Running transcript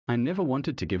I never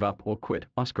wanted to give up or quit.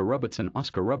 Oscar Robertson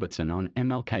on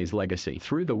MLK's legacy.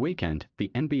 Through the weekend,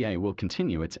 the NBA will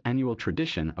continue its annual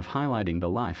tradition of highlighting the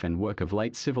life and work of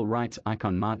late civil rights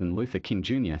icon Martin Luther King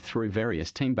Jr. through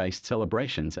various team-based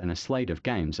celebrations and a slate of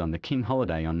games on the King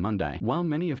holiday on Monday. While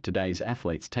many of today's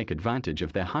athletes take advantage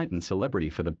of their heightened celebrity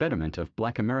for the betterment of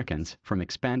Black Americans, from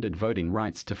expanded voting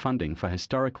rights to funding for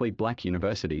historically Black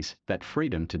universities, that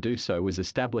freedom to do so was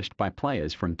established by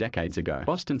players from decades ago.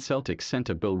 Boston Celtics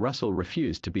center Bill Russell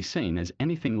refused to be seen as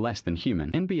anything less than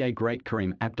human. NBA great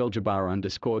Kareem Abdul-Jabbar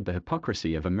underscored the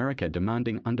hypocrisy of America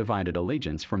demanding undivided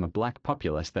allegiance from a Black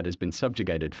populace that has been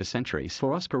subjugated for centuries.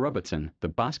 For Oscar Robertson, the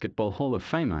Basketball Hall of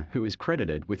Famer who is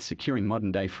credited with securing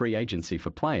modern-day free agency for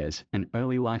players, an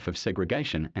early life of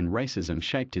segregation and racism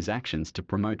shaped his actions to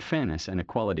promote fairness and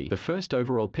equality. The first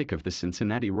overall pick of the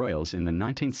Cincinnati Royals in the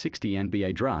 1960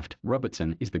 NBA draft,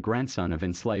 Robertson is the grandson of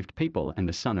enslaved people and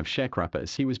the son of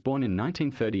sharecroppers. He was born in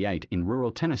 1938 in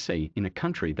rural Tennessee, in a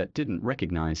country that didn't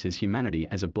recognize his humanity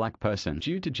as a Black person.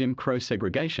 Due to Jim Crow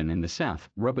segregation in the South,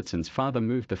 Robertson's father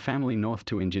moved the family north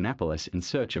to Indianapolis in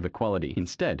search of equality.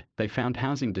 Instead, they found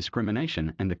housing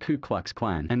discrimination and the Ku Klux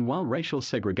Klan. And while racial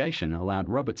segregation allowed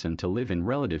Robertson to live in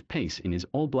relative peace in his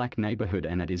all-Black neighborhood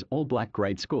and at his all-Black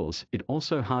grade schools, it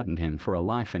also hardened him for a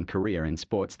life and career in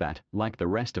sports that, like the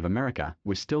rest of America,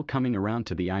 was still coming around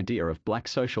to the idea of Black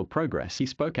social progress. He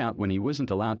spoke out when he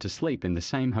wasn't allowed to sleep in the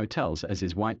same hotels as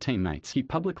his white teammates. He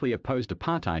publicly opposed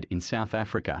apartheid in South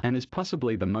Africa, and as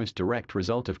possibly the most direct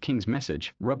result of King's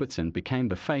message, Robertson became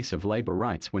the face of labor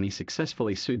rights when he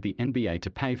successfully sued the NBA to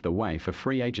pave the way for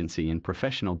free agency in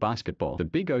professional basketball. The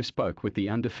Big O spoke with the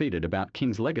undefeated about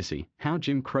King's legacy, how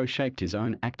Jim Crow shaped his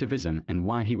own activism, and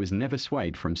why he was never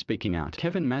swayed from speaking out.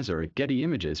 Kevin Mazur at Getty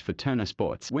Images for Turner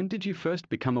Sports. When did you first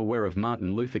become aware of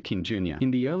Martin Luther King Jr.?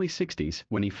 In the early 60s,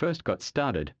 when he first got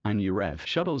started, I knew Rev.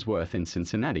 Shuttlesworth in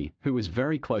Cincinnati, who was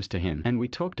very close to him, and we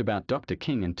talked about Dr.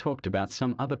 King and talked about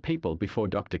some other people before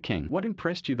Dr. King. What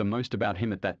impressed you the most about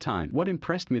him at that time? What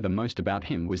impressed me the most about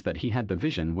him was that he had the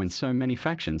vision when so many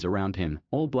factions around him,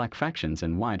 all Black factions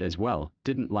and white as well,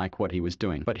 didn't like what he was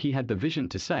doing. But he had the vision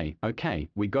to say, okay,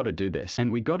 we gotta do this,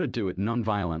 and we gotta do it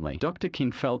non-violently. Dr.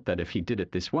 King felt that if he did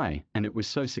it this way, and it was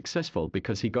so successful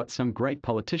because he got some great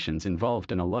politicians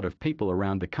involved and a lot of people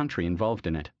around the country involved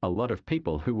in it, a lot of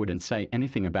people who wouldn't say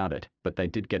anything about it, but they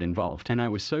did get involved. And I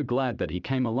was so glad that he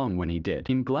came along when he did.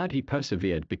 I'm glad he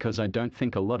persevered because I don't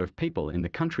think a lot of people in the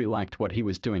country liked what he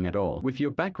was doing at all. With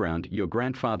your background, your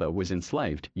grandfather was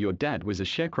enslaved, your dad was a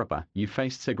sharecropper, you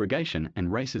faced segregation and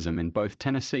racism in both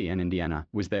Tennessee and Indiana.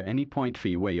 Was there any point for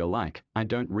you where you're like, I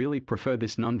don't really prefer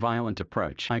this non-violent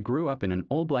approach? I grew up in an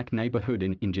all-Black neighborhood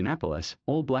in Indianapolis,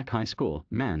 all-Black high school.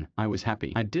 Man, I was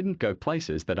happy. I didn't go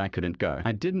places that I couldn't go.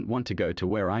 I didn't want to go to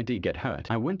where I'd get hurt.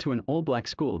 I went to an all-Black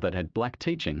school that had Black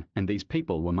teaching, and these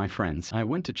people were my friends. I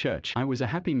went to church. I was a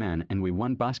happy man and we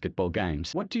won basketball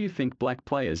games. What do you think Black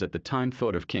players at the time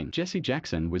thought of King? Jesse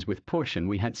Jackson was with Push and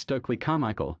we had Stokely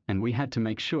Carmichael, and we had to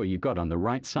make sure you got on the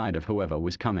right side of whoever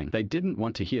was coming. They didn't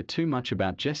want to hear too much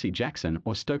about Jesse Jackson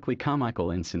or Stokely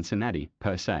Carmichael in Cincinnati,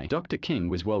 per se. Dr. King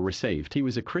was well received. He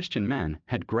was a Christian man,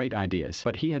 had great ideas,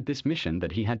 but he had this mission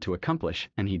that he had to accomplish,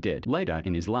 and he did. Later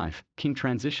in his life, King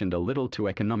transitioned a little to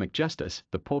economic justice,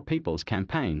 the Poor People's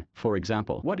Campaign, for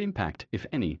example. What impact, if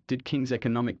any, did King's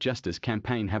economic justice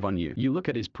campaign have on you? You look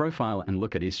at his profile and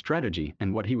look at his strategy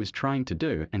and what he was trying to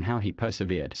do and how he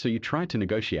persevered. So you try to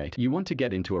negotiate. You want to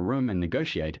get into a room and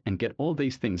negotiate and get all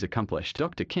these things accomplished.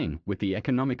 Dr. King, with the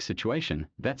economic situation,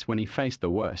 that's when he faced the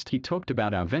worst. He talked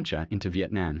about our venture into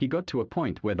Vietnam. He got to a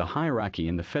point where the hierarchy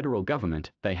in the federal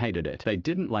government, they hated it. They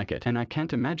didn't like it. And I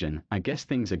can't imagine, I guess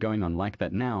things are going on like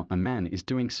that now. A man is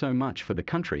doing so much for the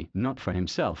country, not for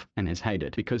himself, and has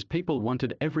hated because people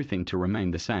wanted everything to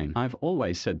remain the same. I've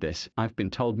always said this. I've been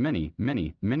told many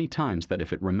times that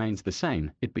if it remains the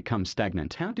same, it becomes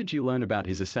stagnant. How did you learn about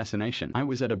his assassination? I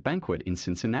was at a banquet in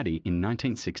Cincinnati in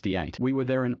 1968. We were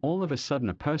there and all of a sudden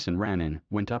a person ran in,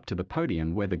 went up to the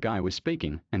podium where the guy was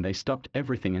speaking, and they stopped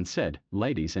everything and said,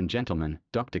 "Ladies and gentlemen,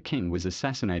 Dr. King was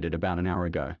assassinated about an hour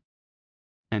ago."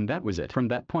 And that was it. From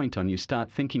that point on you start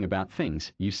thinking about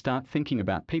things, you start thinking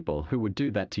about people who would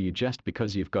do that to you just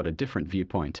because you've got a different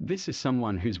viewpoint. This is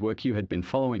someone whose work you had been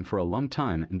following for a long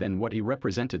time, and then what he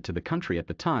represented to the country at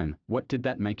the time. What did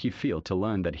that make you feel to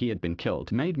learn that he had been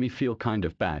killed? Made me feel kind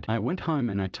of bad. I went home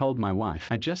and I told my wife.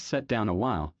 I just sat down a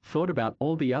while, thought about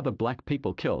all the other Black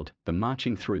people killed, the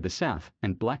marching through the South,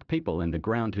 and Black people in the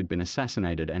ground who'd been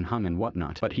assassinated and hung and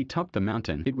whatnot. But he topped the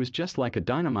mountain. It was just like a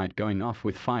dynamite going off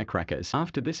with firecrackers.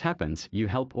 After After this happens, you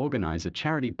help organize a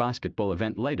charity basketball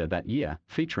event later that year,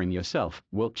 featuring yourself,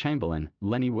 Wilt Chamberlain,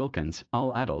 Lenny Wilkins,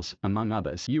 Al Adels, among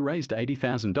others. You raised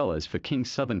 $80,000 for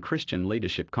King's Southern Christian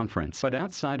Leadership Conference. But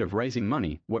outside of raising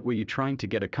money, what were you trying to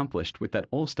get accomplished with that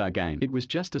All-Star game? It was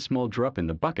just a small drop in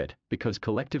the bucket, because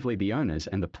collectively the owners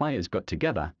and the players got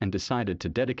together and decided to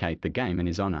dedicate the game in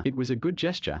his honor. It was a good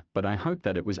gesture, but I hope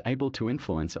that it was able to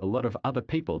influence a lot of other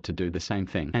people to do the same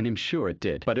thing. And I'm sure it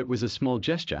did. But it was a small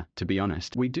gesture, to be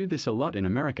honest. We do this a lot in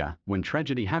America. When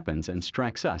tragedy happens and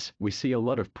strikes us, we see a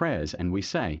lot of prayers and we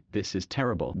say, this is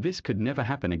terrible. This could never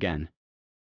happen again.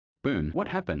 Boom. What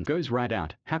happened goes right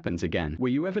out, happens again. Were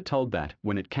you ever told that,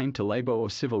 when it came to labor or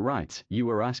civil rights, you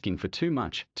were asking for too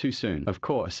much, too soon? Of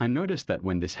course, I noticed that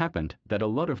when this happened, that a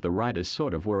lot of the writers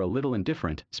sort of were a little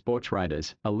indifferent, sports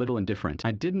writers, a little indifferent.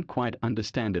 I didn't quite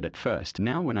understand it at first.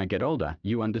 Now when I get older,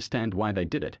 you understand why they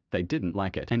did it. They didn't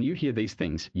like it. And you hear these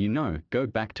things, you know, go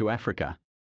back to Africa.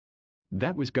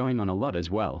 That was going on a lot as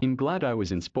well. I'm glad I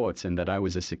was in sports and that I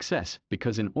was a success,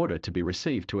 because in order to be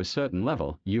received to a certain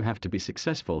level, you have to be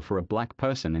successful for a black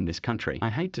person in this country. I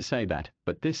hate to say that,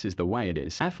 but this is the way it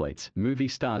is. Athletes, movie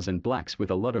stars and blacks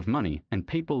with a lot of money, and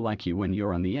people like you when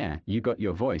you're on the air, you got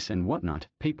your voice and whatnot.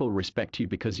 People respect you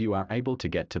because you are able to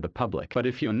get to the public. But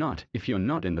if you're not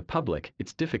in the public,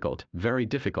 it's difficult, very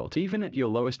difficult. Even at your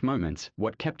lowest moments,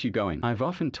 what kept you going? I've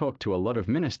often talked to a lot of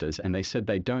ministers and they said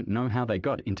they don't know how they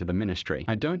got into the ministry.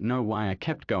 I don't know why I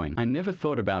kept going. I never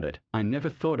thought about it. I never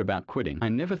thought about quitting. I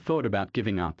never thought about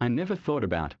giving up. I never thought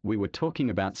about, we were talking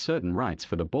about certain rights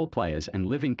for the ball players and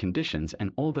living conditions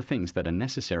and all the things that are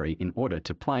necessary in order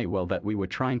to play well that we were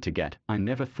trying to get. I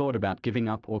never thought about giving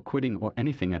up or quitting or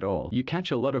anything at all. You catch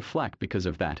a lot of flack because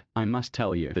of that. I must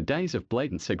tell you, the days of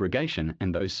blatant segregation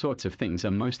and those sorts of things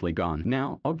are mostly gone.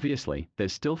 Now, obviously,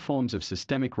 there's still forms of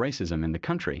systemic racism in the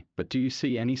country, but do you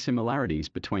see any similarities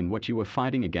between what you were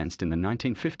fighting against in the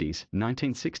 1950s,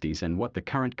 1960s and what the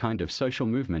current kind of social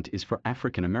movement is for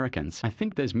African Americans? I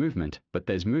think there's movement, but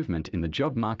there's movement in the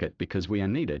job market because we are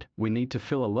needed. We need to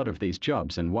fill a lot of these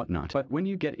jobs and whatnot. But when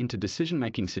you get into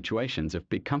decision-making situations of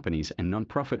big companies and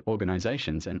non-profit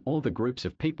organizations and all the groups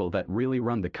of people that really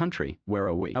run the country, where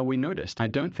are we? Are we noticed? I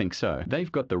don't think so.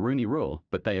 They've got the Rooney Rule,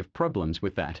 but they have problems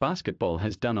with that. Basketball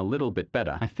has done a little bit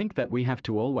better. I think that we have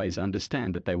to always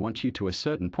understand that they want you to a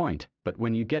certain point, but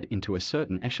when you get into a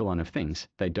certain echelon of things,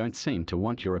 they don't seem to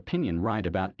want your opinion right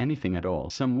about anything at all.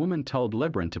 Some woman told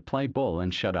LeBron to play ball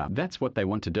and shut up. That's what they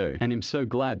want to do. And I'm so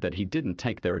glad that he didn't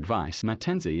take their advice.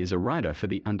 Mackenzie is a writer for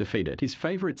The Undefeated. His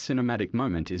favorite cinematic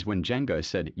moment is when Django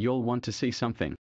said, "You'll want to see something."